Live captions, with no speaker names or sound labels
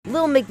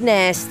Lil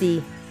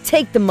McNasty,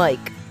 take the mic.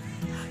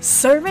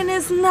 Serving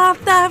is not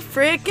that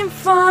freaking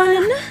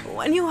fun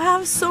when you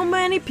have so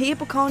many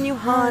people calling you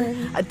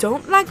hun. I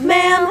don't like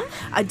ma'am,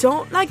 I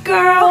don't like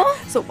girl,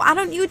 so why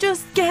don't you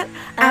just get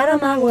out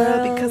of my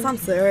world? Because I'm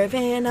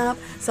serving up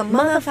some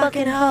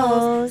motherfucking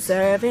hoes.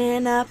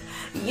 Serving up,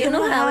 you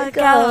know how it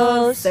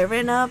goes.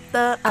 Serving up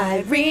the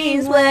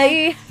Irene's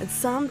way, and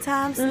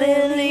sometimes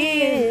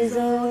Lily is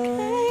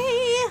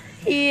okay.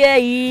 Yeah,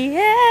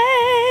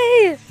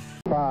 yeah.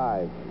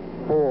 5,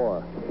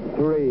 4,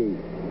 3,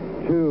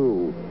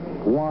 2,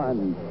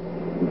 1,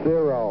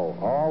 0.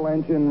 All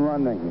engine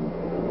running.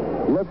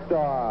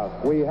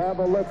 Liftoff. We have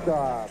a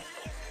liftoff.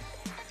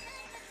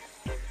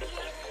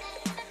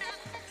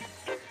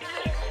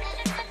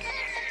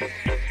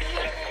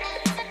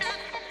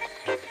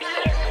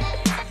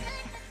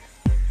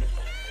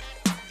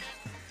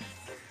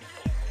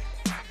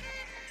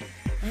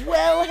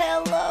 Well,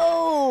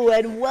 hello,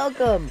 and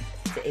welcome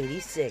to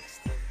 86th,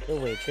 The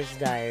Waitress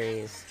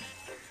Diaries.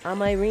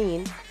 I'm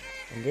Irene,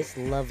 and this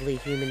lovely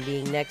human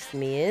being next to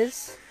me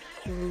is...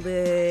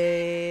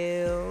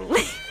 Lil.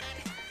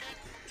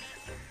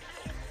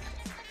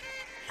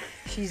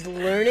 She's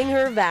learning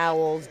her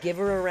vowels. Give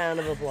her a round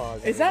of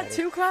applause. Is that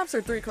everybody. 2 claps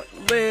or 3 claps?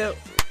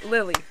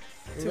 Lily.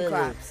 2 Lily.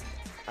 claps.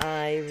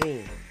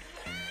 Irene.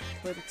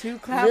 With a 2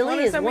 clap.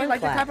 Lily is we one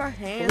like clap. to clap our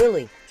hands.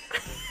 Lily.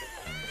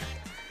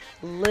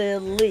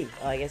 Lily.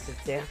 Oh, I guess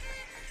it's two.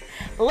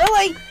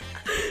 Lily!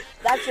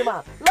 That's your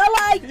mom.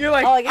 Lily! You're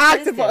like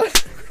octopus.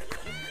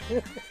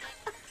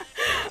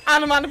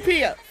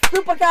 Onomatopoeia.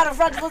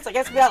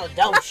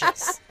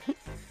 Supercalifragilisticexpialidocious.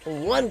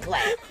 One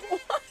clap.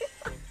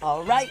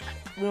 All right.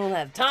 We don't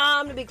have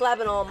time to be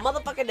clapping all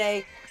motherfucking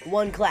day.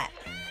 One clap.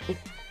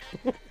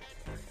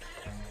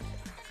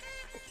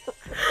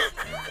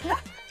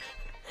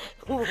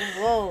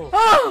 Whoa.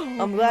 Oh,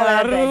 I'm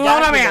glad I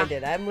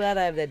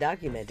have that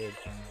documented.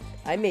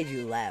 I made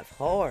you laugh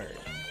hard.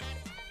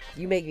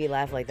 You make me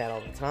laugh like that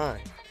all the time.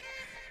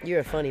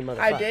 You're a funny motherfucker.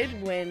 I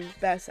did win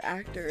Best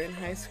Actor in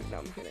high school. No,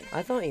 I'm kidding.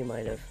 I thought you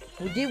might have.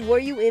 Were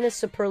you in a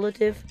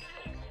superlative?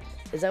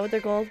 Is that what they're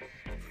called?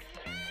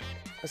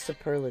 A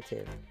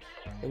superlative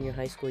in your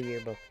high school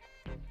yearbook?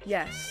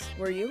 Yes.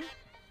 Were you?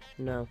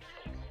 No.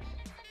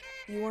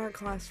 You weren't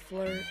class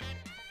flirt.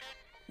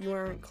 You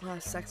weren't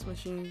class sex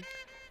machine.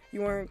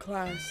 You weren't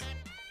class.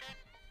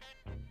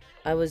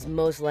 I was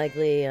most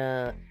likely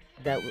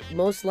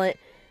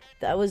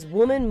that was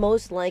woman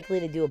most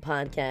likely to do a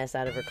podcast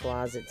out of her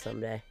closet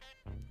someday.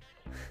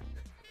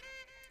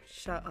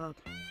 Shut up.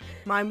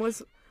 Mine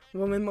was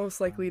woman most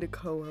likely to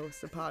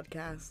co-host a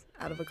podcast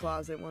out of a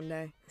closet one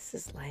day. This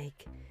is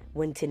like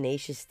when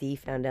Tenacious D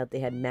found out they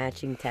had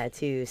matching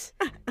tattoos.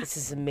 This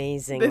is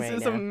amazing This right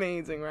is now.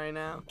 amazing right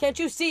now. Can't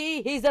you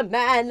see he's a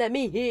man? Let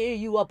me hear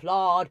you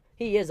applaud.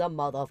 He is a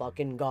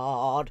motherfucking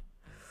god.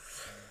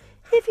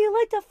 If you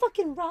like to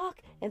fucking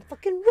rock and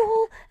fucking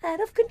roll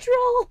out of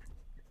control.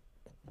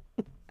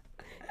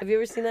 Have you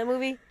ever seen that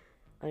movie?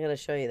 I'm gonna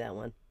show you that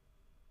one.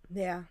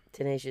 Yeah.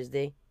 Tenacious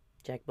D,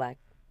 Jack Black.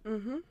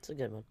 Mm-hmm. It's a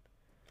good one.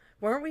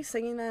 Weren't we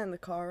singing that in the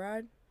car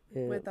ride?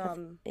 With,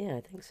 yeah,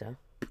 I think so.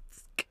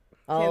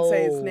 Can't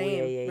say his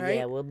name, yeah.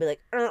 right? We'll be like,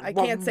 I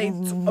can't say.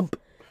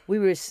 We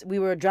were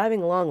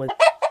driving along with.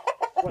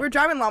 We're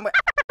driving along with.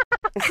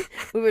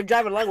 We were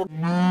driving along with.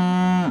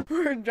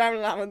 We're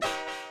driving along with.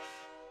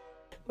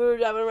 We were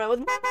driving around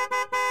with.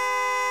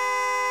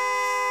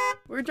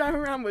 We're driving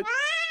around with.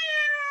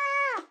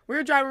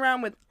 We're driving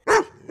around with.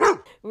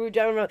 We were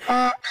driving around.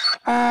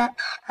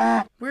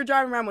 We're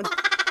driving around with.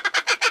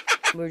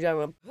 We were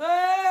driving around.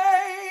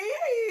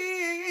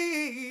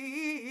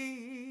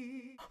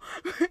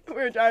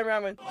 We're driving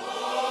around with.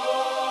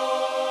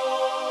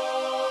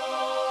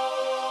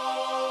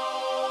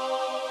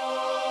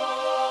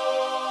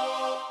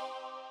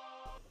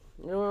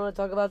 You know what I want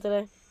to talk about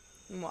today?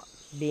 What?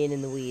 Being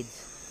in the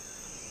weeds.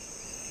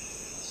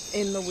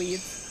 In the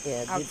weeds?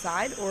 Yeah.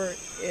 Outside or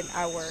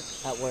at work?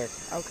 At work.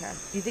 Okay.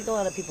 Do you think a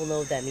lot of people know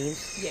what that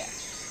means? Yeah.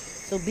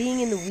 So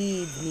being in the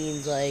weeds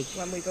means like...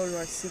 When we go to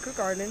our secret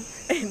garden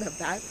in the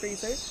back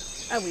freezer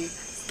and we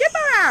skip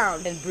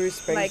around. And Bruce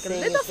Springsteen like little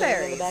is singing in the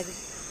fairies.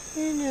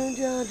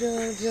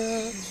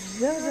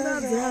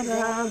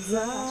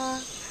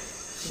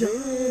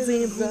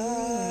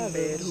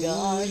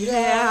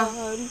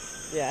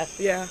 Yeah.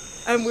 Yeah.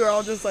 And we're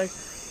all just like...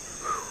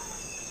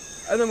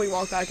 And then we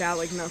walk back out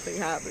like nothing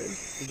happened.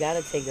 You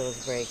gotta take those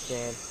breaks,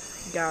 man.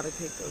 Gotta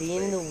take those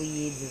Being in breaks. the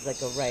weeds is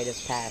like a rite of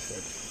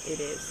passage. It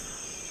is.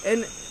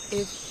 And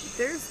if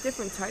there's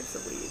different types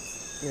of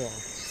weeds. Yeah.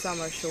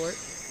 Some are short,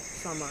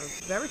 some are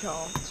very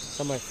tall,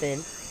 Some are thin.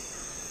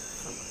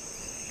 some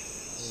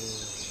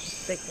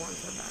thick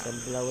ones are bad. Some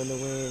blow in the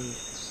wind.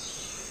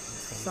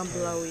 Some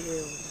blow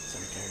you.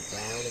 Some turn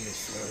brown in the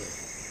snow.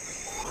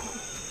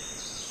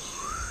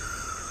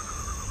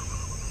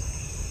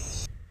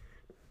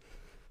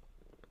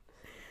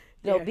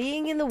 No, Yeah.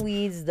 being in the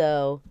weeds,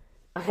 though,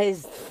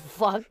 is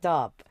fucked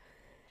up.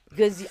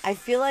 Because I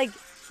feel like,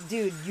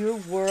 dude, your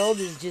world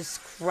is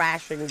just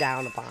crashing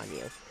down upon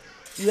you.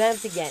 You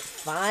have to get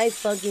 5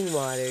 fucking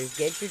waters,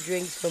 get your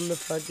drinks from the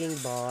fucking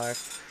bar.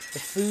 The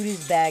food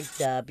is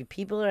backed up. Your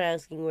people are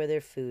asking where their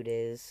food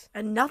is.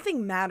 And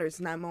nothing matters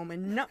in that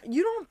moment. No,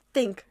 you don't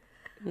think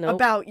Nope.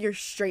 about your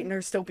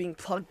straightener still being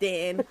plugged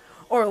in,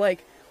 or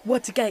like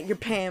what to get your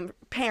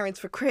parents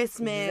for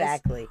Christmas.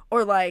 Exactly.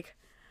 Or like,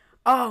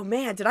 oh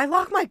man, did I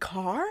lock my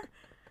car?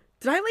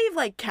 Did I leave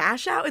like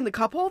cash out in the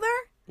cup holder?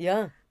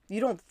 Yeah. You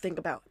don't think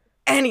about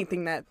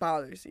anything that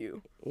bothers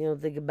you. You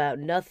don't think about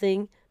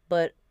nothing,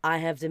 but I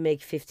have to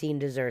make 15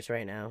 desserts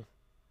right now.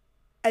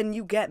 And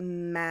you get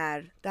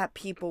mad that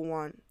people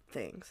want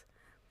things.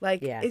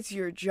 Like, Yeah. it's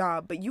your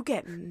job, but you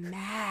get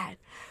mad.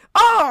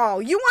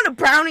 Oh, you want a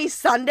brownie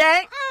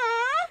sundae?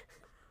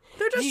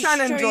 They're just You trying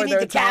to sure enjoy you need their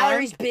the time.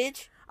 calories,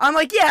 bitch? I'm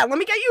like, yeah, let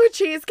me get you a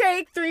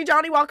cheesecake, 3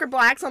 Johnny Walker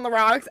Blacks on the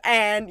rocks,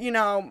 and, you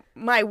know,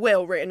 my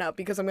will written up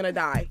because I'm going to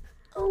die.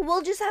 Oh,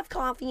 we'll just have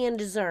coffee and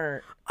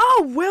dessert.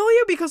 Oh, will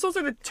you? Because those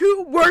are the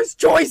 2 worst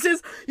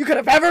choices you could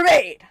have ever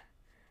made.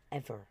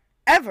 Ever.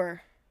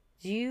 Ever.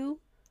 Do you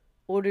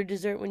order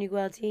dessert when you go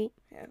out to eat?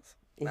 Yes.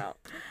 No.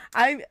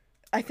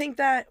 I think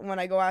that when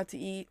I go out to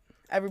eat,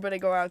 everybody I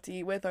go out to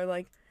eat with are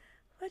like,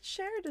 let's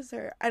share a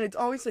dessert. And it's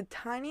always the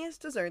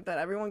tiniest dessert that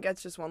everyone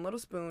gets just one little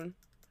spoon.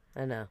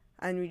 I know.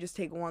 And we just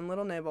take one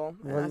little nibble.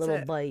 And One that's little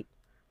it. bite.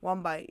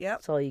 One bite, yep.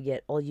 That's all you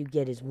get. All you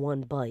get is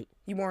one bite.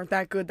 You weren't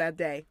that good that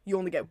day. You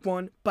only get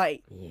one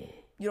bite. Yeah.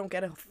 You don't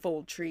get a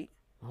full treat.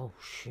 Oh,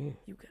 shit.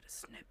 You get a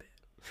snippet.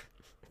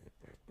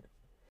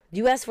 Do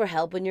you ask for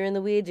help when you're in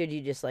the weeds, or do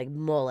you just, like,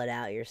 mull it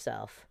out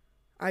yourself?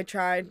 I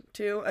tried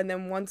to, and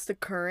then once the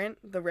current,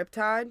 the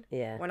riptide,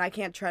 Yeah. when I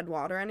can't tread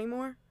water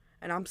anymore,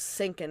 and I'm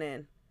sinking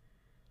in,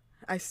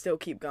 I still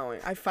keep going.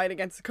 I fight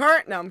against the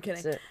current. No, I'm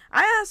kidding. That's it.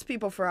 I ask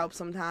people for help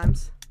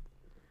sometimes.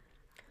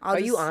 Are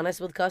you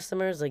honest with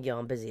customers? Like, yo,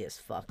 I'm busy as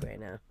fuck right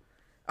now.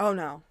 Oh,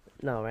 no.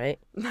 No, right?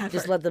 Never.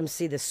 Just let them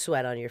see the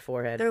sweat on your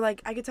forehead. They're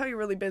like, I can tell you're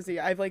really busy.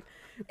 I have like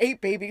 8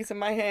 babies in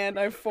my hand.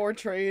 I have 4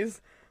 trays.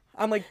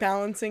 I'm like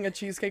balancing a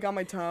cheesecake on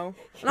my toe.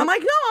 And I'm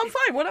like, no, I'm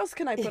fine. What else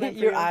can I put in for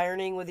You're you?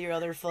 ironing with your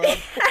other foot.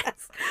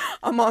 Yes.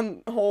 I'm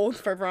on hold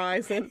for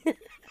Verizon.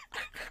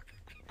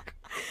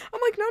 I'm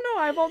like, no,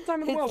 I have all the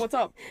time in the world. What's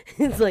up?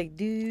 It's like,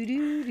 do.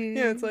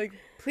 Yeah, it's like,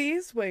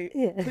 please wait.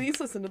 Yeah. Please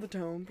listen to the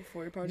tone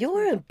before you party.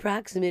 Your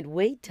approximate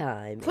wait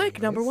time.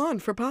 Click number is- 1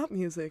 for pop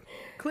music.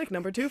 Click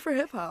number 2 for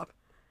hip hop.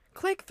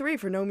 Click 3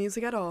 for no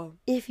music at all.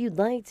 If you'd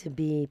like to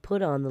be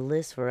put on the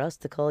list for us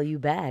to call you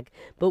back,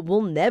 but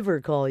we'll never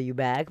call you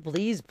back,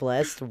 please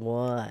press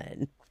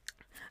 1.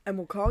 And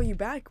we'll call you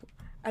back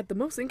at the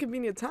most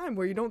inconvenient time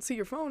where you don't see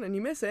your phone and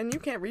you miss it and you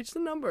can't reach the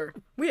number.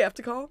 We have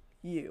to call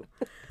you.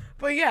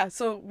 But yeah,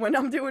 so when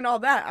I'm doing all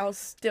that, I'll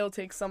still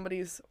take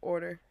somebody's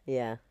order.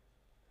 Yeah.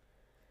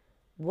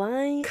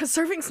 Why? Because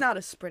serving's not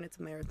a sprint, it's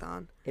a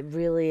marathon. It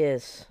really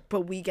is.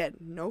 But we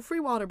get no free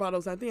water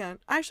bottles at the end.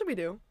 Actually, we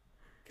do.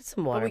 Get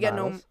some water But we get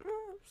bottles. no...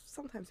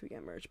 sometimes we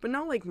get merch, but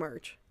no, like,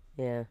 merch.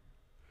 Yeah.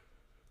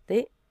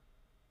 They...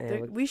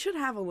 Yeah. We should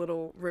have a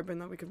little ribbon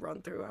that we could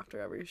run through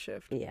after every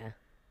shift. Yeah.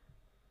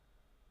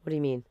 What do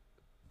you mean?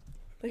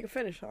 Like a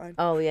finish line.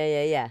 Oh,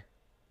 yeah.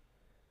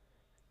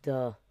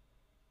 Duh.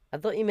 I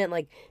thought you meant,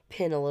 like,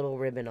 pin a little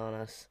ribbon on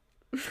us.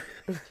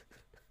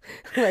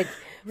 Like,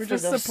 We're for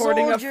just the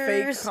supporting soldiers, a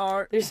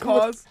fake there's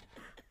cause.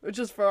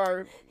 Just for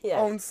our Yes,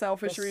 own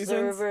selfish the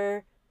reasons.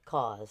 server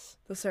cause.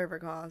 The server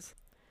cause.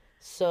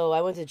 So,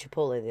 I went to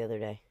Chipotle the other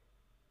day.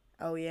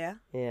 Oh, yeah?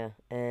 Yeah,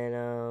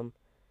 and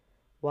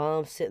while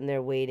I'm sitting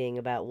there waiting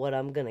about what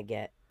I'm gonna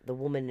get, the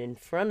woman in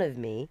front of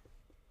me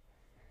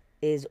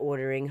is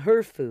ordering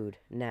her food,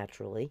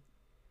 naturally.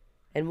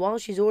 And while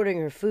she's ordering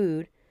her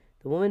food,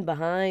 the woman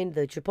behind,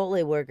 the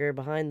Chipotle worker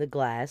behind the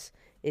glass,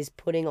 is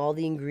putting all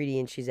the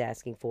ingredients she's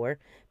asking for.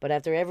 But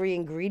after every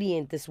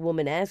ingredient this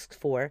woman asks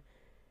for,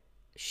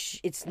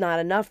 it's not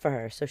enough for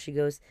her. So she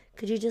goes,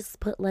 could you just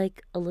put,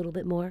 like, a little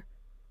bit more?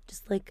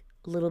 Just, like,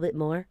 a little bit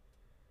more?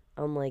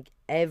 On, like,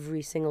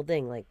 every single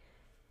thing. Like,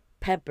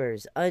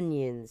 peppers,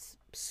 onions,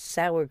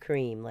 sour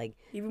cream, like...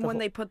 Even when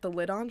they put the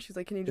lid on, she's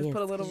like, can you just Yeah,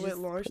 put a little could you bit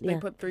just more? put- They yeah,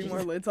 put 3 just-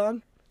 more lids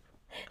on?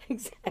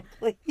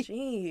 Exactly.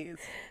 Jeez.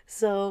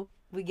 So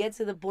we get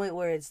to the point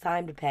where it's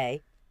time to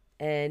pay,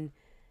 and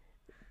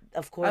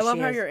of course I love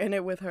she how has, you're in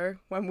it with her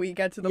when we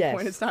get to the Yes.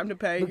 point it's time to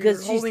pay. because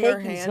You're she's holding her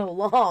taking hand, so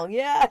long.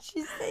 Yeah,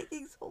 she's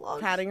taking so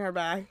long. patting her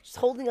back. She's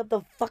holding up the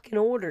fucking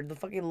order, the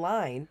fucking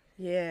line,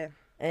 Yeah.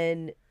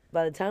 and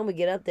by the time we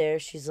get up there,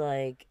 she's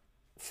like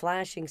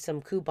flashing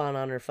some coupon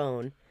on her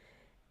phone,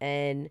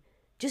 and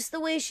just the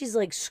way she's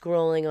like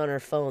scrolling on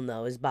her phone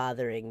though is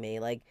bothering me.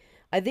 Like,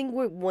 I think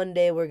one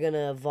day we're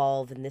gonna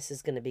evolve, and this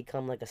is gonna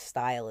become like a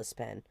stylus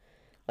pen.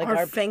 Like Our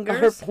our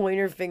fingers?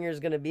 pointer finger is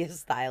gonna be a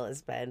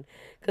stylus pen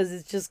because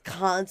it's just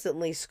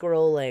constantly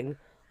scrolling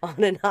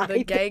on an iPad.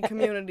 The gay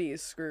community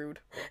is screwed.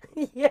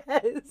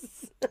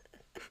 Yes.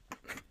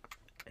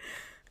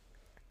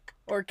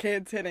 Or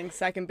kids hitting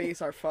second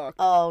base are fucked.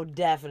 Oh,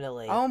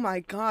 definitely. Oh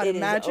my god, It is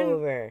imagine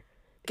over.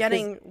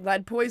 getting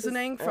lead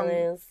poisoning from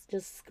It's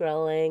just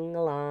scrolling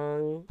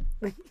along.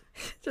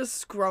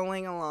 just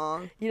scrolling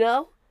along. You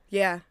know?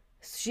 Yeah.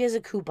 She has a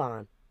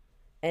coupon,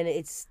 and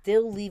it's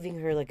still leaving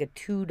her like a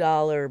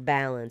 $2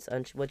 balance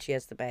on what she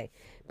has to pay,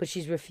 but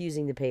she's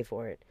refusing to pay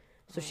for it.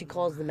 So she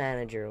calls the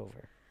manager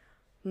over.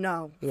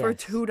 No, for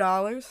Yes.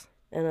 $2.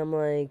 And I'm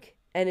like,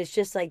 and it's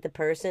just like the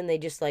person, they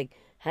just like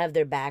have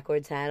their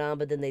backwards hat on,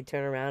 but then they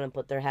turn around and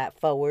put their hat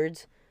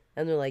forwards.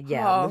 And they're like,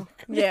 yeah. Oh,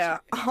 yeah.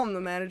 I'm the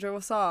manager.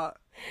 What's up?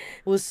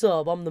 What's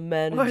up? I'm the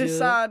manager.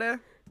 What's up? There?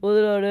 What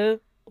did I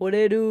do? What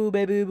they do,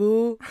 baby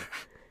boo?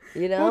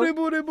 You know?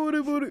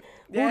 Booty.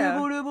 Yeah.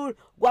 Booty, booty.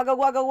 Waka,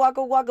 waka,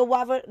 waka, waka,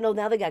 waka. No,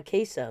 now they got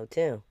queso,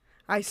 too.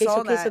 I Queso,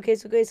 saw that.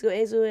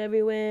 queso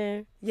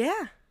everywhere.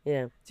 Yeah.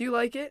 Yeah. Do you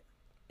like it?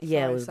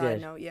 Yeah, Sorry, it was side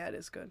good. note. Yeah, it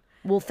is good.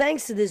 Well,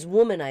 thanks to this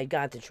woman, I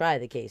got to try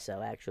the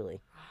queso,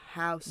 actually.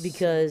 House.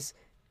 Because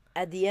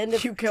at the end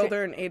of... You killed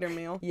her and ate her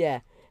meal.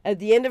 Yeah. At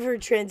the end of her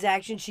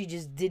transaction, she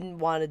just didn't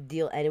want to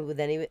deal with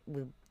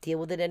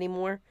it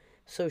anymore.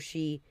 So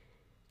she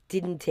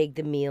didn't take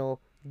the meal,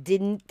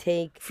 didn't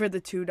take... For the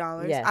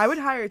 $2. Yes, I would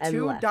hire a and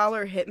 $2 left.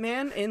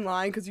 hitman in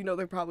line, because you know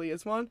there probably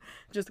is one.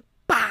 Just,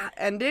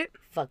 end it.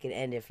 Fucking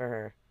end it for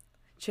her.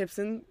 Chips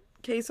and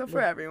queso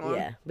for everyone.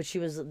 Yeah. But she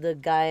was...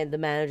 The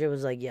manager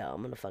was like, yo,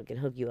 I'm gonna fucking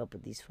hook you up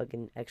with these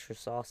fucking extra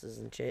sauces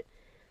and shit.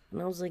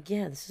 And I was like,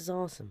 yeah, this is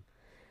awesome.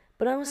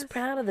 But I was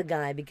proud of the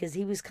guy because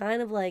he was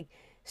kind of like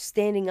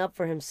standing up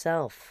for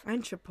himself.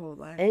 And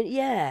Chipotle. And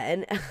yeah,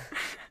 and...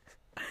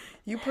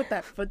 You put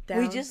that foot down.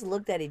 We just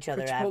looked at each for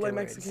other Chipotle afterwards.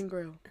 Mexican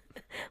Grill.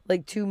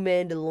 Like two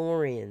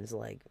Mandalorians,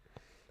 like...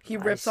 He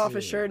rips off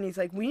his see. shirt and he's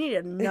like, we need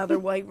another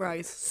white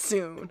rice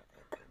soon.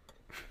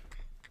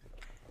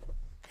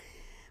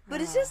 But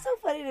it's just so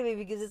funny to me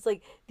because it's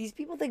like these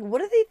people think, what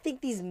do they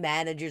think these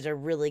managers are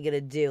really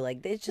gonna do?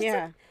 Like it's just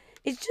Yeah. like,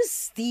 it's just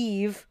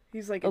Steve.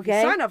 He's like, Okay.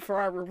 if you sign up for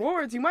our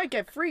rewards, you might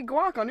get free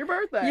guac on your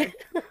birthday.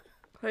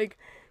 Like,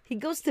 He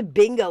goes to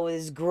bingo with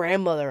his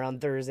grandmother on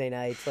Thursday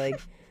nights. Like,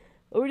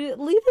 leave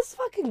this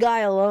fucking guy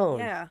alone.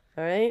 yeah.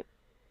 All right.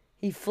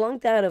 He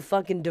flunked out of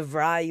fucking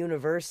DeVry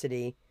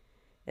University,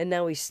 and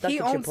now he's stuck. He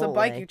at owns the Chipotle.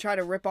 bike you try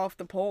to rip off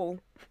the pole.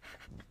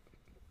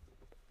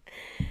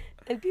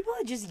 And people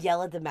that just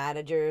yell at the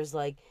managers,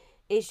 like,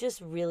 it's just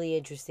really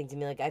interesting to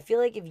me. Like, I feel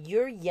like if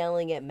you're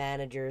yelling at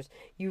managers,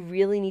 you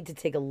really need to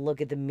take a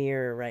look at the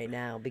mirror right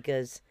now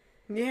because...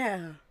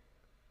 Yeah.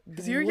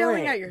 Because you're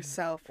yelling What? at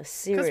yourself. Because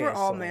Seriously. we're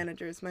all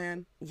managers,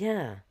 man.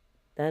 Yeah.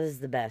 That is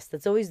the best.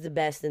 That's always the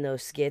best in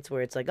those skits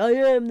where it's like, I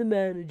am the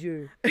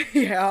manager.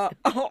 Yeah.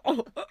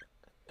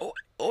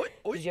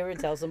 Did you ever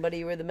tell somebody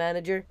you were the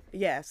manager?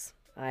 Yes.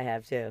 I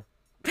have too.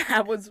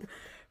 That was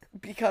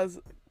because,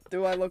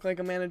 do I look like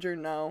a manager?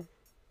 No.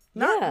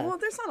 Not, Yeah. Well,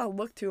 there's not a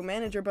look to a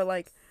manager, but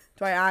like,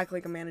 do I act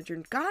like a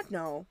manager? God,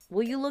 no.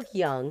 Well, you look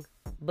young,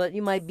 but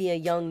you might be a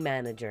young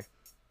manager.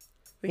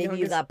 The Maybe you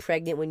youngest got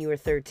pregnant when you were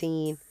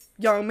 13.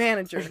 young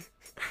manager.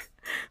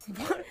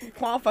 What?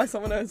 Qualify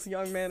someone as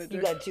young manager.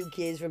 You got 2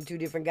 kids from 2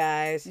 different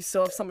guys. You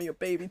still have some of your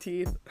baby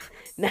teeth.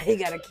 Now you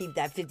gotta keep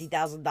that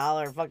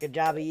 $50,000 fucking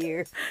job a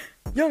year.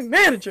 Young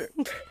manager.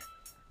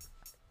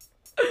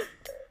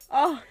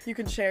 Oh, you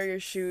can share your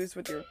shoes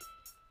with your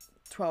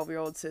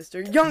 12-year-old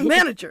sister. Young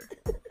manager.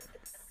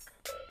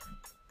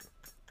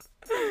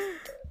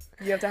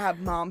 You have to have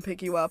mom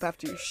pick you up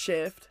after your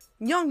shift.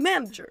 Young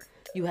manager.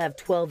 You have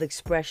 12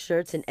 express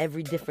shirts in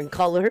every different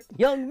color.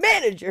 Young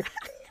manager.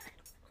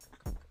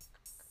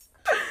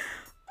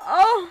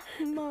 Oh,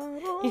 my.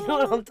 You know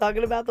what I'm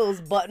talking about?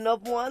 Those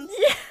button-up ones?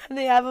 Yeah. And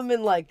they have them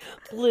in like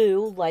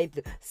blue, light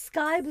blue,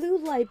 sky blue,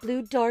 light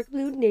blue, dark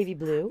blue, navy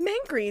blue,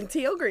 Mint green,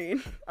 teal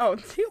green. Oh,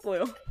 teal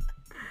blue.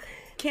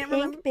 Can't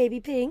remember. pink, baby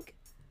pink,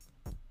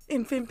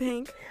 Infant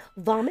pink.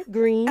 vomit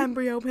green,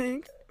 Embryo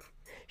pink.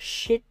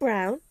 shit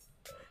brown,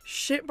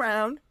 Shit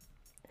brown.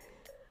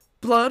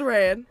 Blood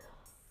red.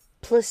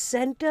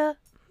 placenta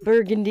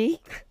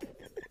burgundy.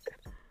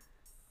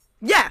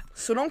 Yeah,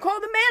 so don't call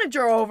the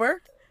manager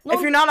over No.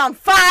 if you're not on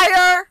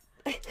fire.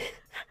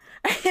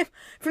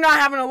 If you're not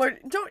having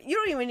you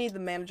don't even need the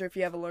manager if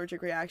you have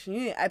allergic reaction. You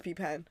need an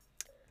EpiPen.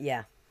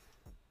 Yeah,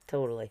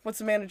 totally. What's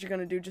the manager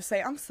gonna do? Just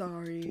say, I'm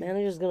sorry.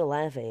 Manager's gonna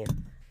laugh at you.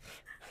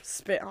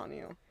 Spit on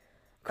you.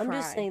 I'm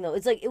just Cry. saying though,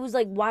 it was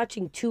like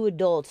watching 2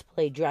 adults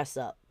play dress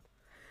up.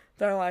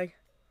 They're like,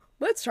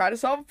 let's try to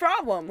solve a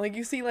problem. Like,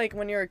 you see, like,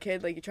 when you're a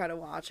kid, like, you try to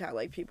watch how,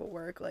 like, people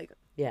work. Like,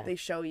 Yeah. they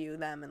show you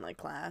them in, like,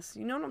 class.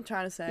 You know what I'm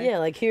trying to say? Yeah,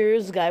 like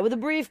here's a guy with a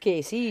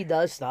briefcase. He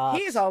does stuff.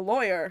 He's a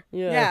lawyer.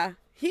 Yeah.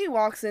 He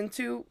walks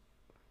into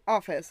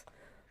office.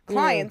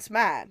 Client's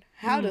mad.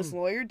 How does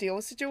lawyer deal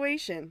with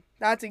situation?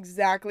 That's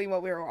exactly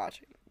what we were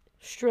watching.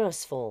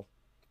 Stressful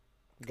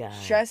guy.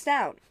 Stressed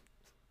out.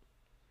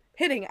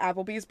 Hitting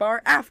Applebee's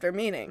bar after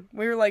meeting.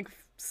 We were like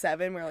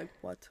 7. We were like,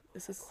 what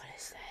is this? What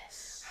is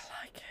this?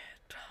 I like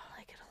it. I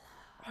like it a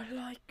lot.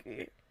 I like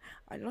it.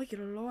 I like it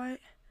a lot.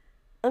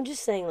 I'm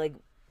just saying, like,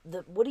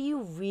 what are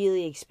you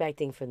really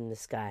expecting from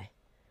this guy?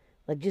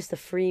 Like, just a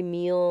free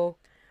meal?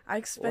 I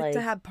expect to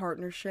Like- have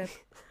partnership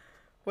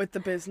with the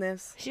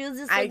business. She was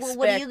just I like, well,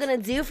 what are you expect-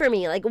 gonna do for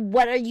me? Like,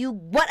 what are you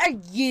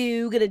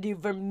gonna do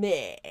for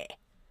me?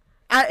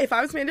 If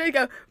I was manager, I'd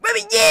go, what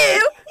are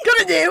you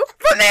gonna do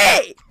for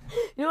me?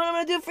 You know what I'm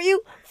gonna do for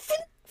you?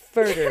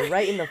 Further,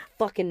 right in the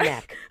fucking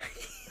neck.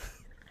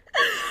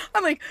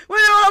 I'm like, what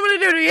do you know what I'm gonna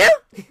do to you?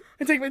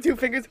 I take my 2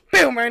 fingers,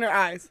 boom, right in her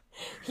eyes.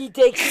 He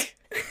takes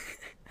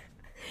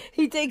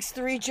 3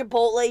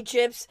 Chipotle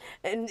chips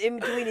and in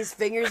between his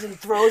fingers and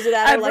throws it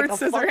at her like a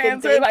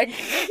fucking thing. Like,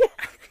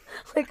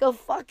 Like a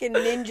fucking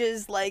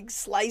ninja's like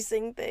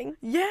slicing thing.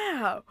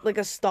 yeah. Like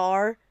a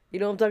star. You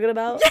know what I'm talking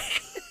about?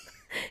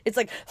 It's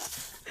like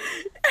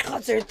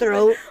cuts her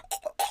throat.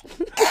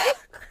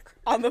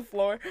 On the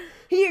floor.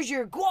 Here's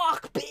your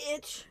guac,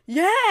 bitch.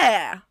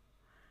 Yeah.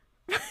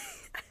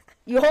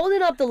 You're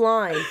holding up the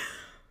line.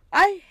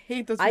 I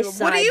hate those people.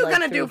 What are sighed you like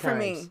gonna 3 do for times.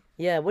 me?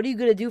 Yeah, what are you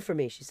gonna do for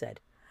me? She said.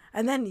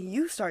 And then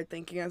you start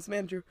thinking as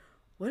manager,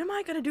 what am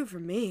I gonna do for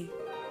me?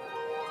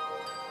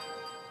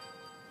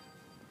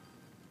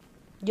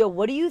 Yo,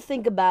 what do you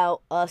think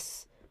about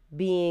us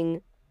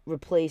being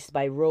replaced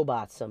by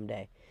robots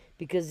someday?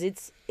 Because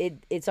it's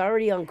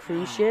already on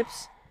cruise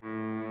ships.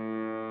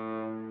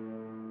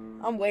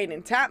 I'm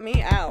waiting. Tap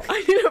me out.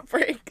 I need a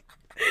break.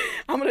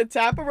 I'm gonna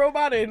tap a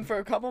robot in for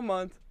a couple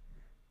months.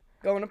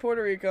 Going to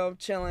Puerto Rico,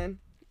 chilling,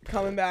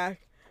 coming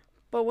back.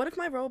 But what if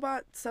my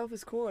robot self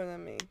is cooler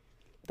than me?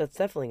 That's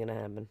definitely gonna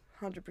happen.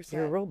 100%.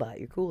 You're a robot.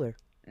 You're cooler.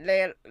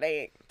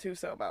 Like 2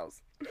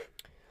 syllables.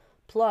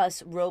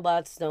 Plus,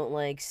 robots don't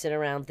like sit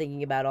around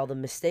thinking about all the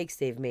mistakes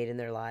they've made in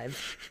their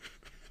lives.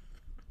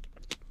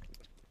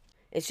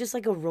 It's just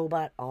like a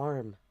robot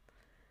arm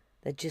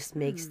that just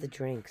makes the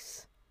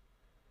drinks.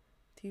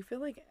 Do you feel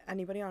like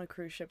anybody on a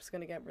cruise ship's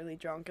gonna get really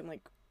drunk and like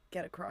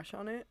get a crush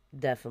on it?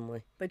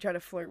 Definitely. They try to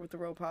flirt with the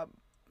robot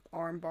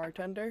arm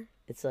bartender.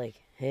 It's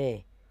like,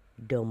 hey,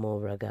 domo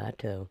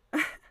ragato,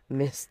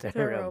 Mr.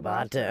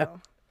 Roboto.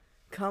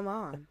 Come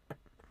on.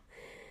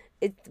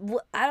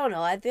 I don't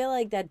know. I feel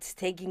like that's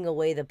taking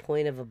away the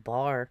point of a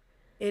bar.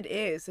 It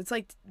is. It's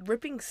like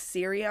ripping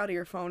Siri out of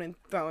your phone and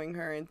throwing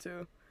her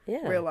into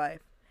Yeah. real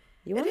life.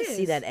 You want to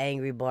see that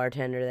angry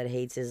bartender that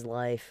hates his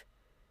life,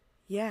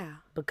 Yeah.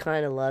 but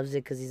kind of loves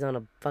it because he's on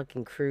a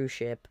fucking cruise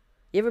ship.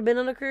 You ever been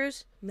on a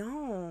cruise?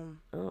 No.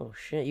 Oh,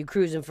 shit. You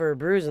cruising for a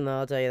bruising, though,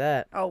 I'll tell you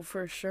that. Oh,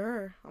 for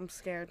sure. I'm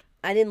scared.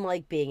 I didn't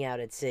like being out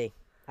at sea.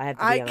 I have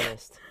to be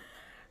honest.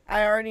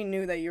 I already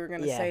knew that you were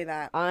going to Yeah. say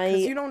that.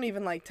 Because you don't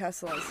even like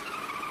Teslas.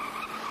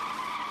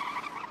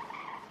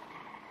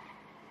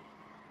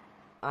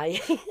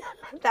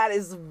 That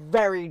is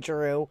very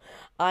true.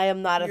 I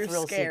am not You're a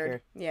thrill scared.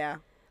 seeker. Yeah.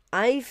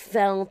 I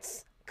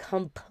felt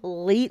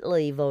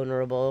completely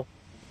vulnerable,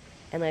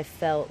 and I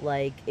felt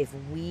like if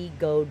we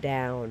go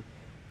down,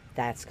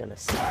 that's gonna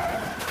suck.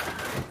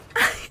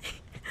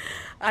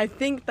 I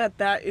think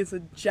that is a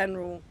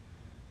general...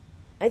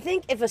 I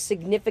think if a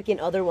significant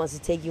other wants to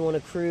take you on a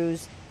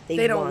cruise,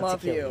 they don't want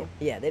love to kill you.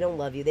 Yeah, they don't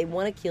love you. They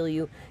want to kill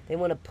you. They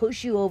want to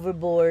push you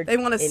overboard. They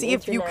want to in see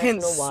if you can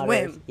international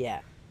waters. swim.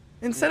 Yeah.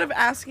 Instead of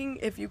asking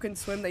if you can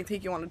swim, they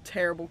take you on a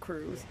terrible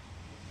cruise.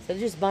 So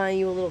just buying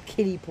you a little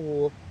kiddie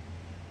pool.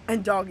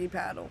 And doggy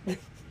paddle.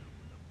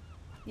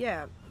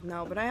 Yeah,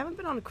 no, but I haven't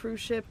been on a cruise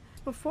ship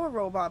before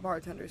robot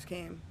bartenders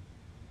came.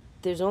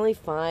 There's only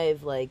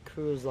 5 like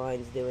cruise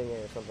lines doing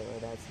it or something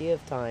like that, so you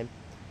have time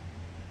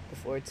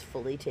before it's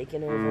fully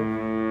taken over.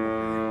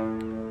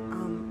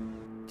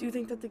 Do you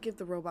think that they give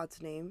the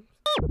robots names?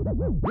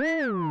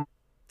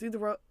 Do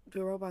the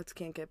robots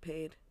can't get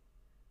paid?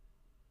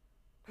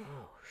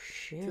 Oh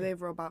shit! Do they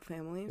have robot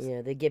families?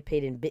 Yeah, they get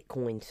paid in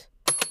bitcoins.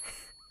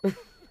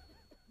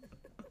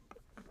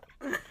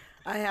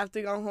 I have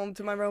to go home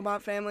to my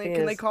robot family. Yes.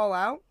 Can they call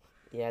out?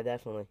 Yeah,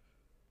 definitely.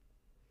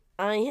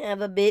 I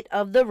have a bit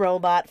of the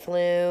robot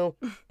flu.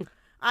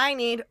 I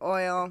need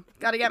oil.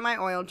 Gotta get my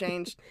oil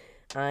changed.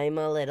 I'm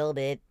a little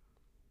bit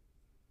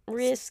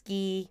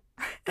risky.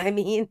 I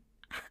mean,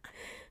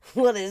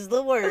 what is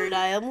the word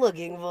I am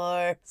looking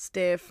for?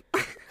 Stiff.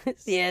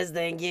 Yes,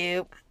 thank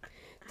you.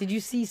 Did you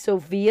see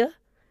Sophia?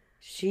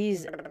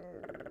 She's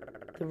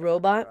the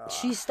robot.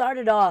 She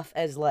started off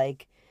as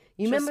like,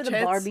 you Just remember the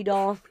tits? Barbie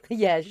doll?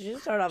 Yeah, she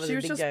just started off as She a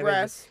was big just giant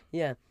breasts.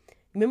 Yeah.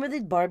 Remember the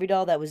Barbie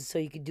doll that was so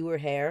you could do her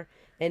hair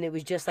and it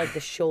was just like the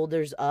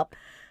shoulders up?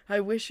 I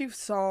wish you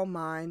saw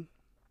mine.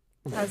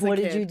 As What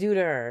a did kid. you do to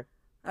her?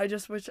 I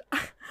just wish.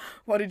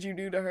 What did you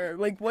do to her?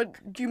 Like,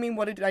 what do you mean?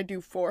 What did I do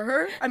for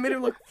her? I made her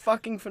look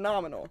fucking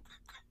phenomenal.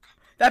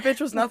 That bitch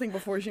was nothing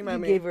before she met You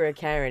me. gave her a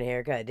Karen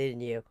haircut,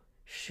 didn't you?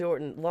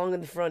 Short and long in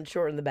the front,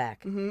 short in the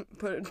back.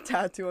 Put a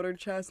tattoo on her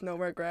chest. No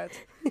regrets.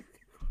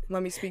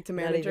 Let me speak to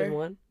Not manager. even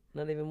one.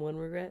 Not even one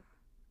regret.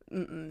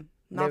 Not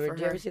Never, for did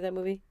you her. ever see that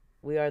movie?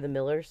 We Are the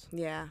Millers.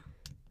 Yeah.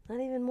 Not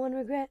even one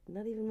regret.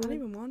 Not even one. Not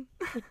even one.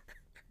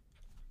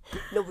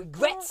 No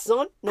regrets,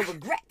 son. No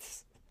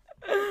regrets.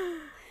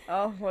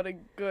 Oh, what a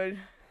good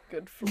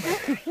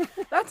flick.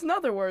 That's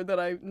another word that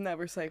I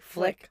never say.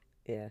 Flick.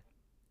 Yeah.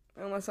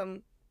 Unless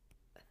I'm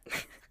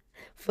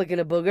Flicking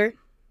a booger.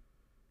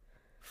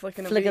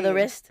 flicking a Flick of the bean.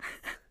 wrist.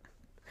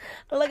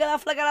 Look at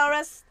that flick of the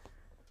wrist.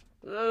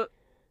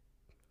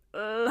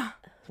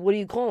 What do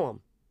you call them?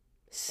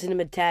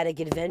 Cinematic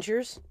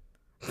adventures?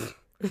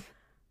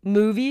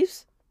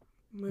 Movies?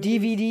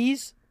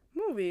 DVDs?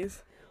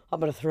 Movies. I'm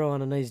gonna throw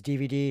on a nice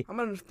DVD. I'm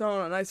gonna throw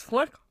on a nice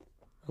flick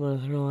I'm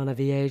gonna throw on a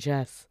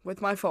VHS.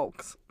 with my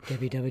folks.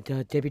 Debbie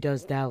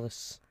does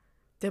Dallas.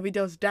 Debbie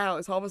does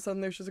Dallas. All of a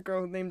sudden, there's just a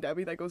girl named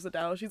Debbie that goes to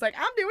Dallas. She's like,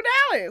 I'm doing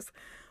Dallas.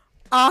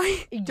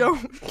 I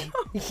don't.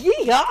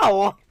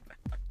 Yo!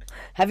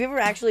 Have you ever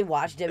actually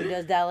watched Debbie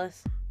Does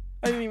Dallas?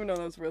 I didn't even know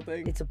that was a real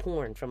thing. It's a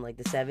porn from like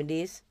the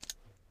 70s.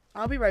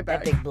 I'll be right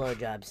back. Epic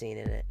blowjob scene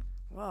in it.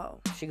 Whoa.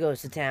 She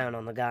goes to town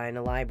on the guy in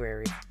the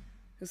library.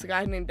 Is the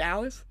guy named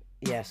Dallas?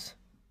 Yes.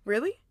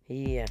 Really?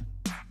 He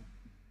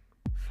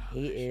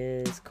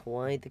is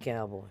quite the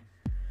cowboy.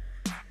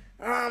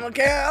 I'm a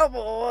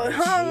cowboy, She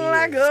hung is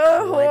like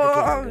a quite the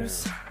cowgirl.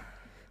 horse.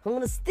 I'm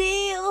gonna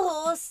steal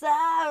horse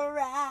I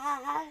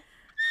ride.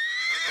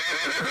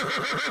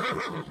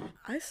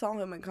 I saw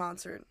him in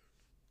concert.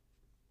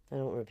 I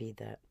don't repeat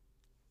that.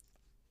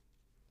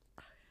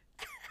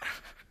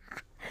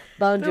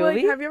 Bon They're like,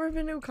 Jovi? have you ever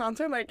been to a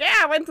concert? I'm like, yeah,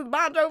 I went to the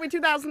Bon Jovi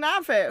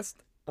 2009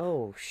 Fest.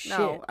 Oh, shit.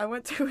 No, I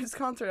went to his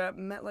concert at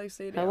MetLife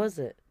Stadium. How was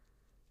it?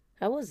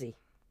 How was he?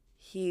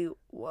 He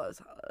was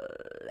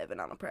living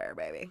on a prayer,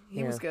 baby.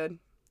 He was Yeah.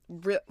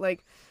 good.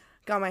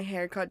 Got my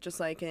hair cut just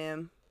like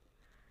him.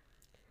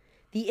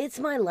 The It's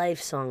My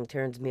Life song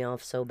turns me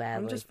off so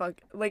badly. I'm just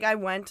I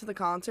went to the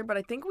concert, but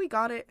I think we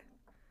got it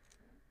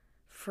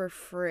for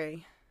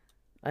free.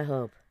 I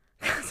hope.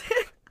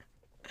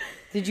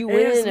 Did you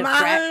win It's a my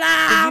Did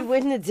life. you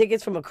win the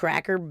tickets from a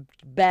cracker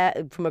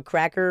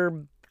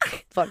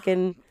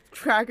fucking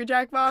Cracker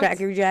Jack box.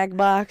 Cracker Jack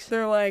box?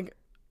 They're like,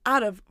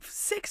 out of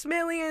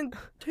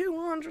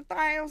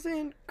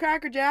 6,200,000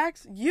 Cracker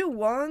Jacks, you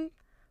won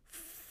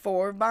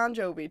 4 Bon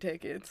Jovi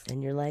tickets.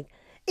 And you're like,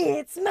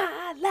 it's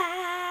my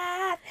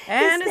life.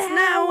 And it's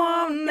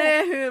now or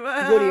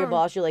never. You go to your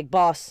boss, you're like,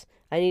 boss,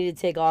 I need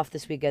to take off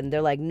this weekend.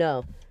 They're like,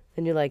 no.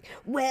 And you're like,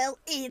 well,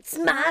 it's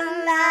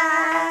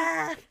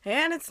my life.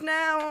 And it's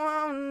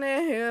now or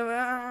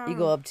never. You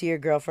go up to your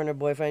girlfriend or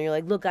boyfriend, you're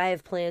like, look, I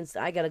have plans.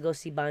 I got to go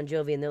see Bon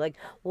Jovi. And they're like,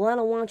 well, I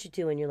don't want you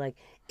to. And you're like,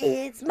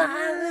 it's my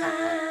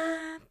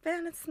life.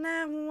 And it's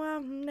now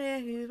or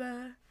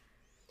never.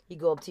 You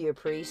go up to your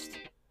priest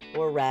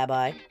or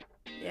rabbi.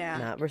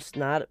 Yeah.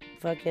 Not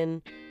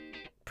fucking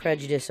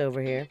prejudice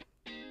over here.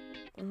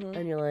 Mhm.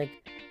 And you're like,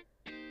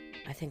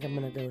 I think I'm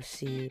going to go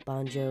see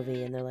Bon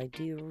Jovi. And they're like,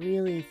 do you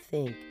really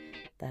think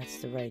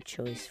that's the right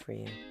choice for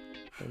you?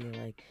 And you're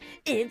like,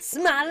 it's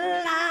my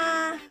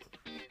life.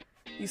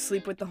 You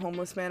sleep with the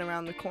homeless man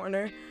around the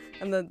corner,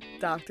 and the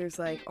doctor's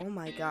like, oh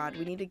my God,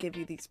 we need to give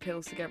you these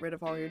pills to get rid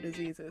of all your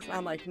diseases. And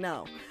I'm like,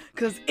 no,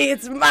 because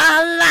it's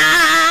my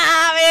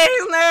life.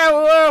 It's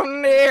now or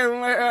never.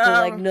 They're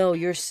like, no,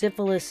 your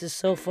syphilis is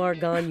so far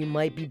gone, you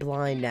might be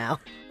blind now.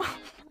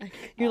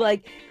 You're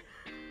like,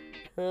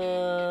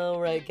 all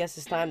right, guess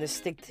it's time to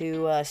stick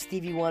to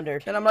Stevie Wonder.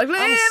 And I'm like, I'm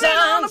living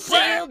on a signed,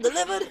 prayer. sealed,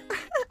 delivered.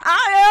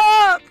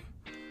 I am.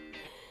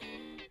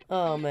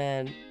 Oh,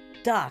 man.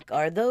 Doc,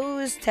 are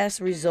those test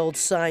results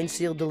signed,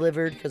 sealed,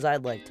 delivered? Because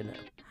I'd like to know.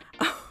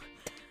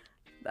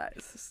 That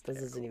is This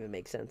hysterical. doesn't even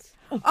make sense.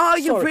 Are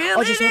you Sorry, I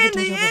feeling just in have to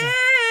the take over.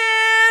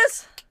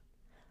 ass?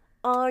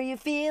 Are you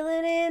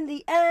feeling in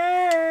the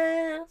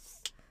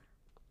ass?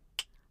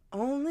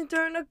 Only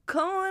during a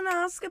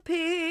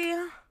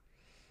colonoscopy.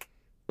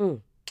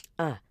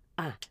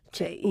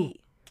 J-E.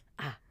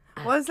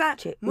 What's that?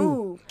 J-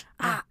 Move.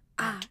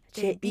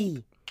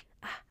 J-E.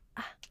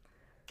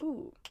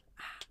 Ooh.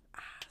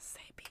 Say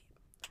beep.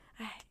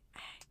 Hey,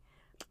 hey.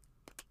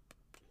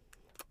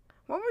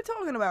 What were we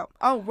talking about?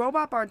 Oh,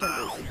 robot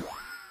bartenders.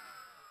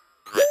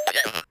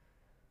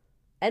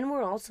 And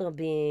we're also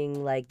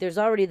being like, there's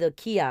already the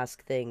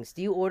kiosk things.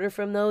 Do you order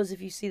from those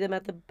if you see them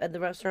at the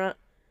restaurant?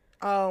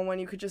 Oh, when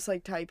you could just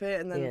like type it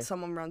and then Yeah.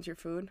 someone runs your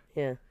food?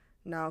 Yeah.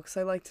 No, because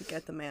I like to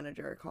get the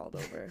manager called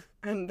over.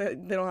 And they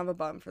don't have a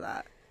button for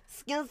that.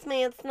 Excuse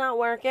me, it's not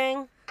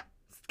working.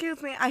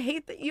 Excuse me, I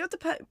hate that you have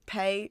to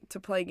pay to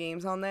play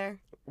games on there.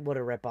 What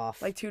a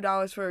ripoff. Like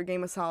 $2 for a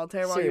game of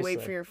solitaire while you wait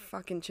Seriously. for your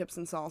fucking chips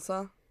and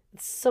salsa.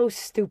 It's so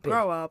stupid.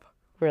 Grow up.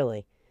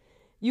 Really.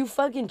 You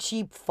fucking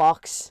cheap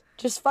fucks.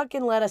 Just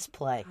fucking let us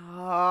play.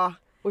 Ah,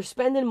 We're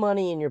spending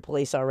money in your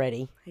place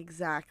already.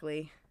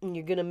 exactly. And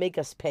you're gonna make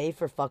us pay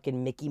for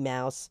fucking Mickey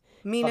Mouse.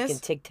 Fucking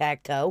Meanest,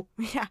 tic-tac-toe.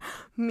 yeah,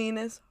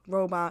 meanest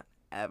robot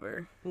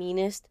ever.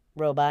 Meanest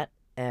robot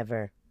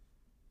ever.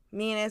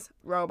 Meanest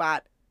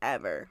robot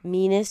ever.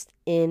 Meanest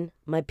in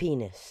my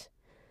penis.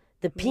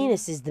 The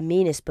penis is the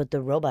meanest, but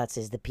the robots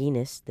is the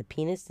penis. The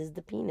penis is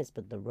the penis,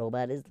 but the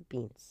robot is the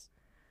penis.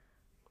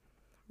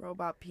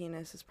 Robot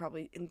penis is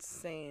probably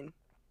insane.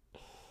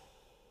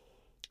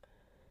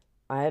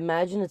 I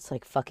imagine it's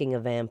like fucking a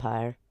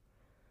vampire.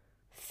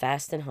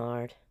 Fast and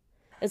hard.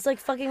 It's like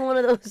fucking one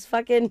of those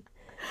fucking...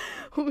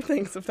 Who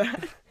thinks of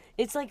that?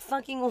 It's like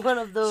fucking one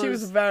of those... She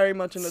was very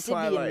much into Sibian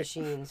Twilight.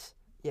 machines.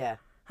 Yeah.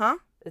 Huh?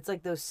 It's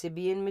like those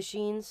Sibian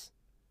machines.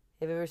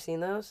 Have you ever seen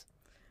those?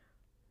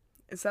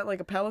 Is that like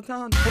a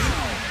Peloton?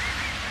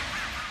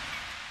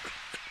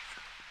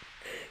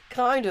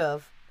 Kind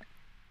of.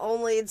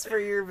 Only it's for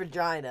your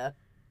vagina.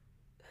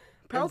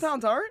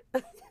 Peloton's art?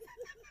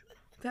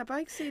 That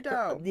bike seat,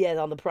 though. Yeah,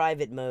 on the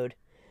private mode.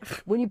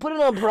 When you put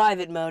it on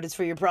private mode, it's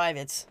for your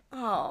privates.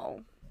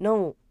 Oh.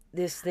 No,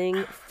 this thing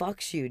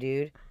fucks you,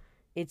 dude.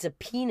 It's a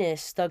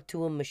penis stuck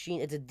to a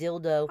machine. It's a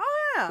dildo.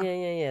 Oh, yeah.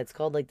 Yeah. It's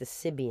called like the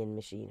Sibian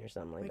machine or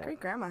something like My that.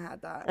 great-grandma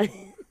had that.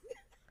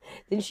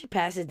 Didn't she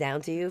pass it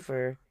down to you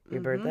for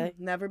your birthday?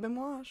 Never been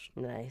washed.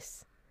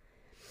 Nice.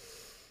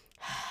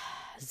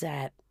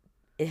 That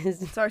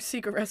is... It's our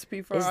secret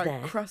recipe for Is our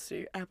that-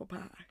 crusty apple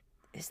pie.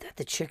 Is that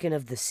the chicken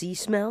of the sea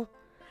smell?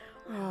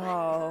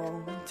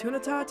 Oh, tuna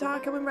tartar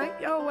coming right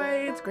your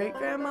way. It's great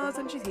grandma's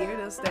and she's here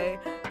to stay.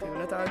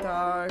 Tuna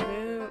tartar,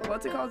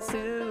 what's it called?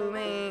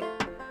 Subi.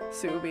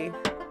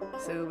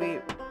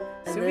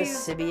 And the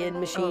Sibian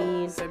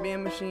machine.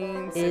 Sibian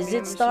machine. Is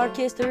it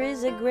Star-Kissed or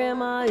is it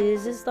Grandma?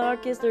 Is it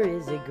Star-Kissed or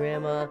is it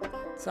Grandma?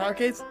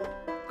 Star-Kissed,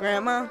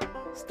 Grandma.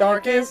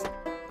 Star-Kissed,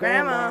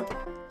 Grandma.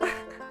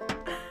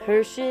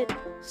 Her shit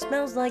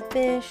smells like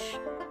fish.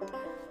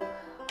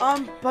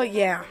 But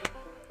yeah.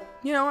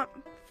 You know what?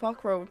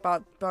 Fuck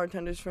robot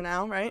bartenders for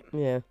now, right?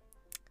 Yeah.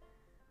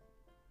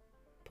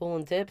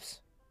 Pulling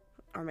tips?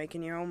 Or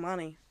making your own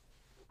money.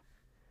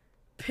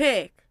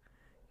 Pick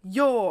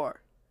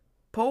your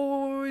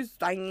poison.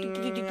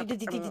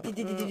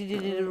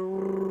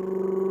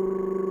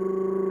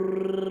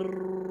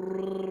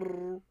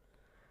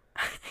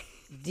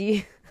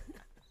 Do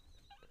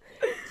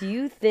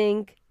you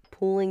think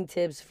pulling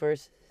tips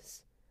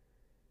versus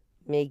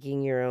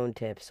making your own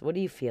tips? What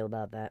do you feel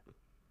about that?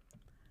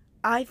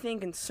 I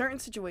think in certain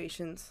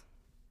situations,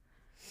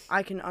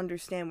 I can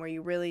understand where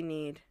you really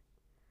need,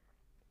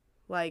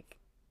 like,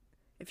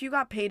 if you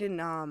got paid in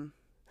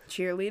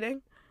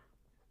cheerleading,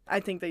 I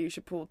think that you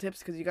should pool tips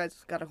because you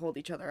guys got to hold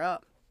each other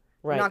up.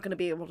 Right. You're not going to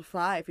be able to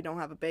fly if you don't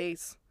have a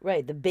base.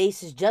 Right. The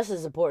base is just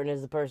as important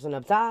as the person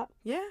up top.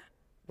 Yeah.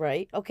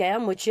 Right. Okay,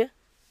 I'm with you.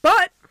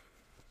 But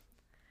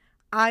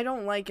I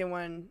don't like it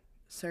when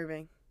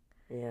serving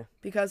Yeah.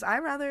 because I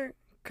rather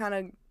kind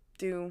of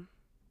do,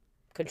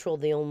 Control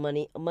the own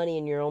money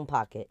in your own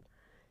pocket.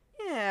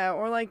 yeah,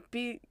 or like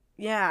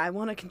I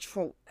want to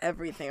control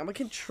everything. I'm a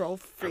control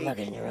freak.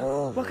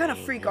 What kind of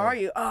freak are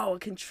you? Oh, a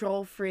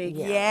control freak.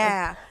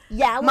 Yeah.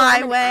 Yeah, well, My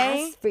I'm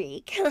way. an ass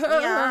freak.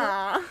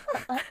 Yeah.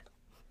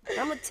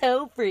 I'm a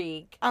toe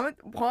freak.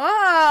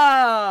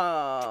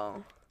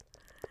 Whoa.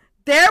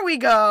 There we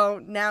go.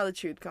 Now the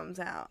truth comes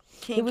out.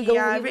 Here we Kinky go.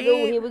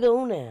 Irene. Here we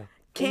go now. Here we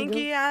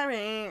Kinky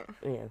Irene.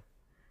 go. Yeah.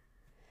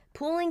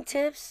 Pulling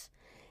tips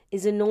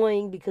is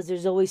annoying because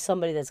there's always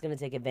somebody that's going to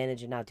take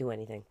advantage and not do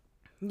anything.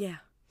 Yeah.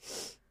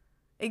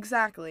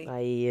 Exactly.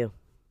 I.e. you.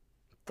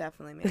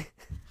 Definitely me.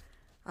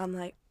 I'm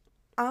like,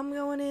 I'm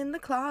going in the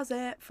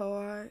closet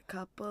for a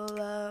couple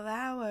of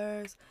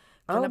hours.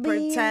 Gonna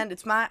pretend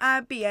it's my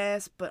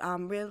IBS, but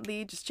I'm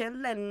really just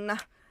chilling.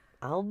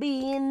 I'll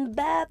be in the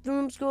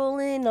bathroom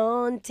scrolling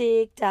on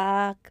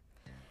TikTok.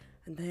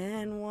 And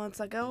then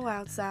once I go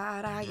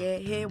outside, I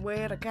get hit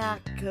with a cock.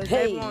 Cause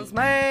Hey. everyone's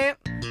mad,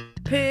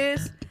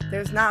 pissed.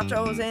 There's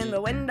nachos in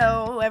the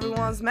window.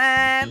 Everyone's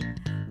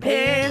mad,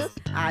 pissed.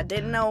 I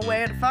didn't know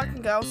where to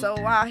fucking go, so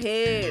I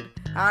hid.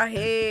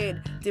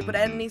 Did what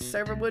any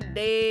server would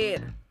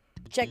did.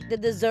 Check the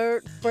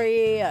dessert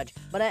fridge,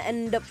 but I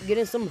end up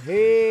getting some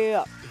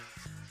help.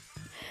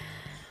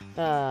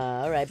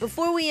 Alright,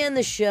 before we end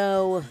the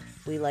show,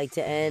 we like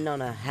to end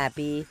on a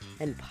happy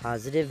and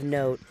positive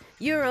note.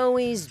 You're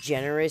always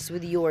generous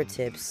with your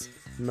tips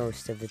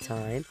most of the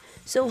time,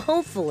 so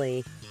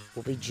hopefully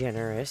we'll be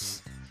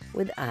generous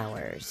with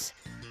ours.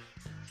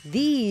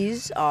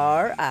 These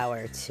are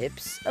our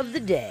tips of the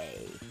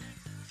day.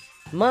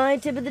 My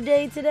tip of the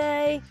day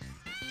today: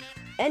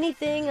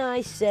 anything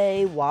I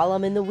say while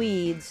I'm in the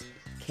weeds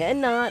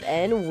cannot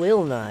and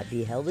will not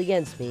be held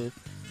against me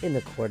in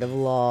the court of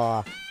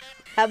law.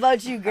 How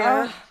about you,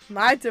 girl?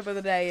 My tip of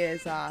the day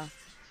is,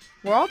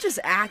 we're all just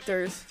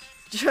actors,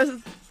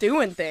 just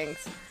doing things.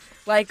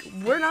 Like,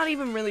 we're not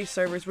even really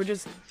servers. We're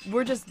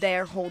just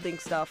there holding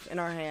stuff in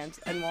our hands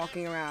and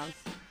walking around.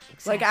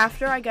 Like,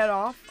 after I get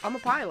off, I'm a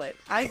pilot.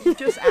 I'm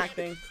just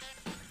acting.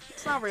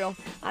 It's not real.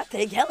 I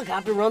take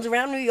helicopter runs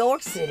around New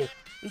York City.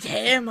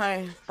 Yeah,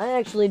 man. I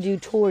actually do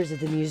tours at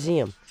the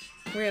museum.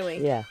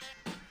 Really? Yeah.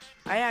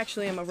 I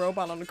actually am a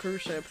robot on a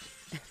cruise ship.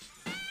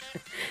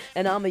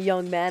 And I'm a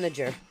young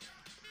manager.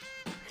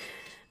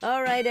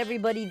 All right,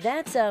 everybody,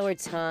 that's our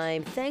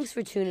time. Thanks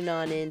for tuning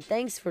on in.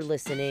 Thanks for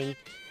listening.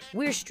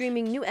 We're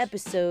streaming new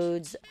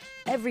episodes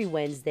every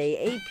Wednesday,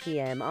 8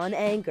 p.m. on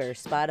Anchor,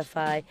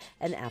 Spotify,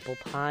 and Apple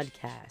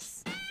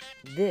Podcasts.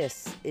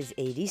 This is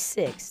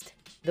 86th,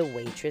 The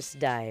Waitress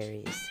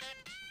Diaries.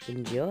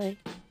 Enjoy.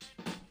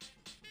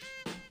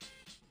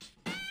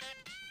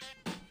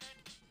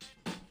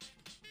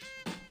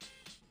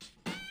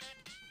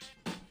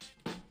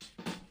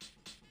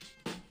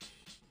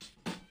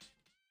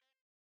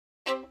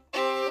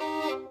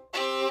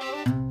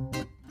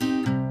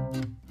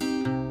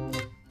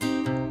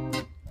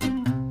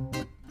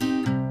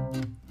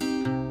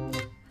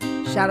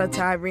 Shout out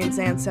to Irene's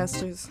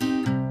ancestors,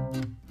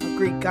 a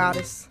Greek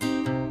goddess.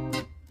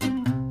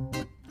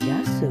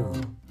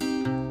 Yasu.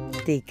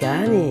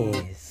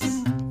 Ticanes.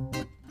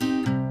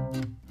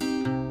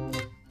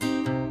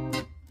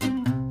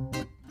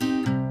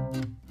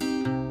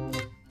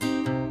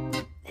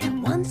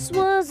 once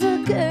was a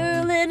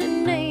girl and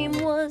her name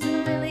was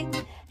Lily,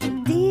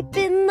 and deep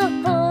in the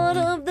heart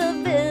of the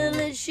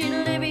village she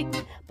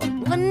lived. But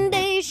one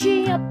day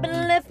she up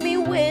and left me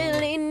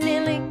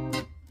willy-nilly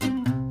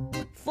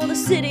for the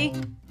city.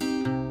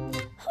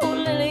 Oh,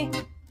 Lily,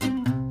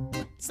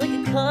 it's like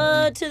a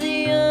cut to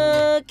the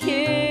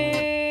Achilles.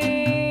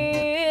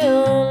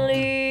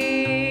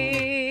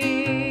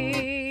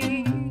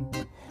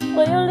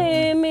 Why you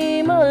leave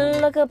me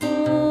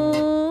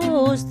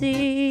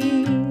malakapusti?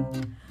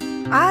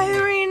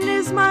 Irene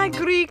is my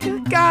Greek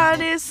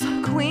goddess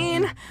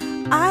queen.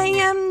 I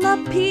am the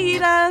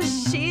pita,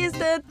 she's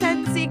the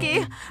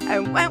tzatziki.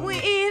 And when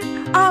we eat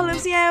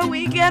olives, yeah,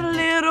 we get a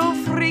little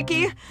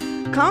freaky.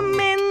 Come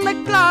in the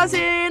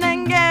closet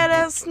and get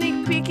a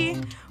sneak peeky.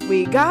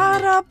 We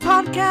got a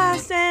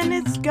podcast and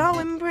it's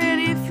going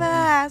pretty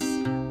fast.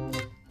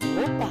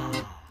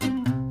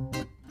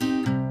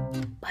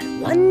 But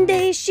one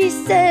day she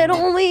said,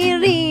 oh,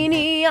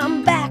 Irene,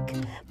 I'm back.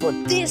 But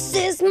this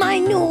is my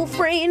new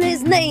friend,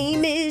 his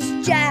name is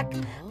Jack.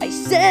 I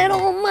said,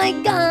 oh my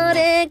God,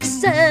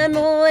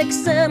 Exano,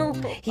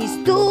 he's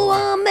too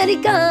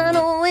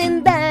Americano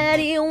and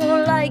daddy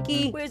won't like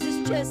it. Where's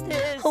his chest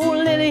hair? Oh,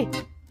 Lily,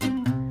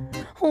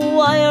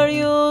 why are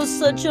you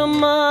such a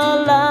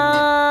malaka?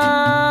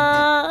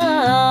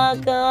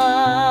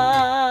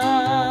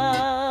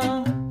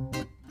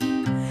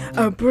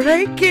 A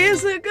break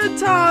is a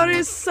guitar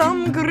is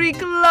some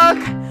Greek luck.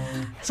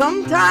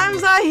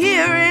 Sometimes I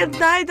hear it,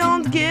 I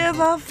don't give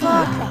a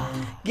fuck.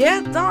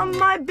 Get on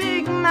my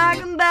Big Mac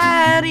and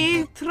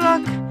Daddy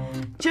truck,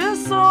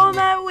 just so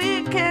that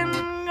we can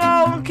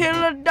go and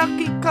kill a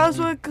ducky, 'cause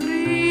we're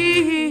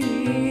Greek.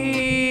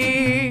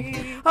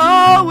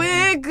 Oh,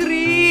 we're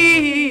Greek.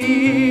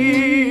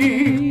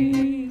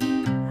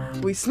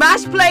 We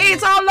smash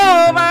plates all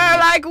over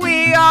like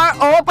we are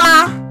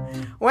Opa.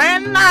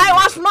 When I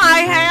wash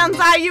my hands,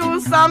 I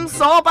use some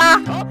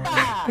sopa.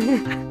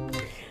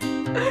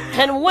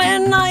 And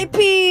when I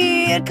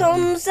pee, it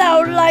comes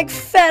out like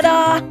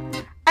feta.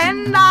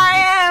 And I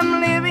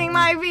am living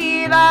my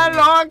vida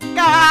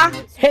loca.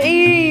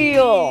 Hey,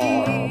 oh,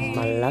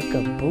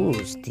 malaka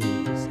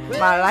boosties.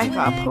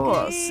 Malaka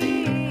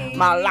pussy.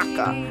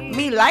 Malaka.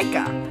 Me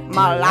lika.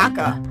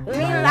 Malaka.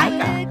 Me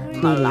lika.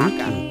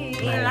 Malaka.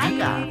 Me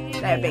lika.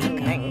 That bing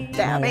bing.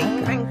 That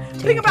bing bing.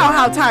 Think about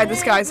how tight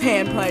this guy's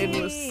hand played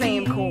in the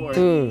same chord.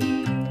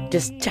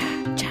 Just cha,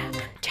 cha.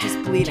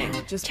 Just bleeding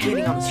on the strings,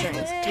 bleeding on the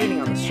strings,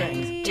 bleeding on the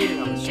strings,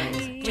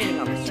 bleeding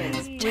on the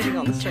strings, bleeding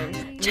on the strings,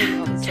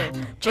 bleeding on the strings.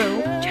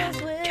 Boom.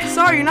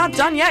 Sorry, you're not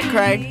done yet,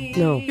 Craig.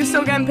 No. You're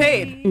still getting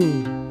paid.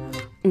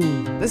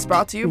 This is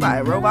brought to you by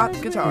a robot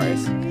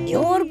guitarist.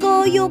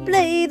 Yorgo, you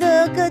play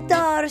the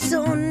guitar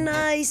so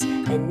nice,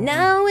 and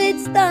now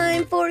it's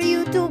time for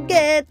you to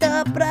get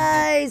the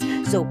prize.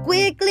 So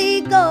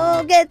quickly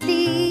go get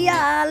the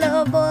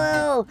olive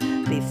oil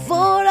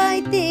before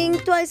I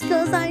think twice,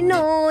 'cause I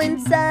know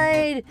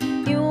inside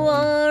you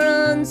are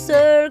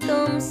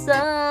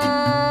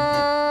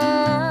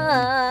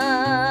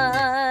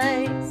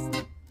uncircumcised.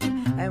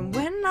 And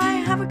when I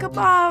have a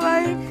kebab,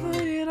 I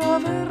put it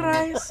over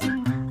rice.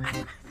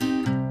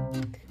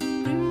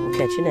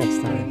 Catch you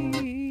next time.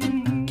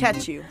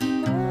 Catch you.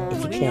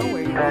 If you We know can.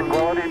 where you are.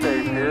 Tranquility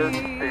Base here.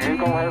 The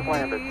Eagle has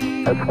landed.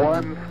 That's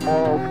one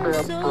small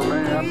step for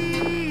man,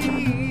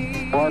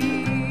 one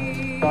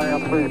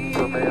giant leap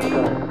for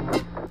mankind.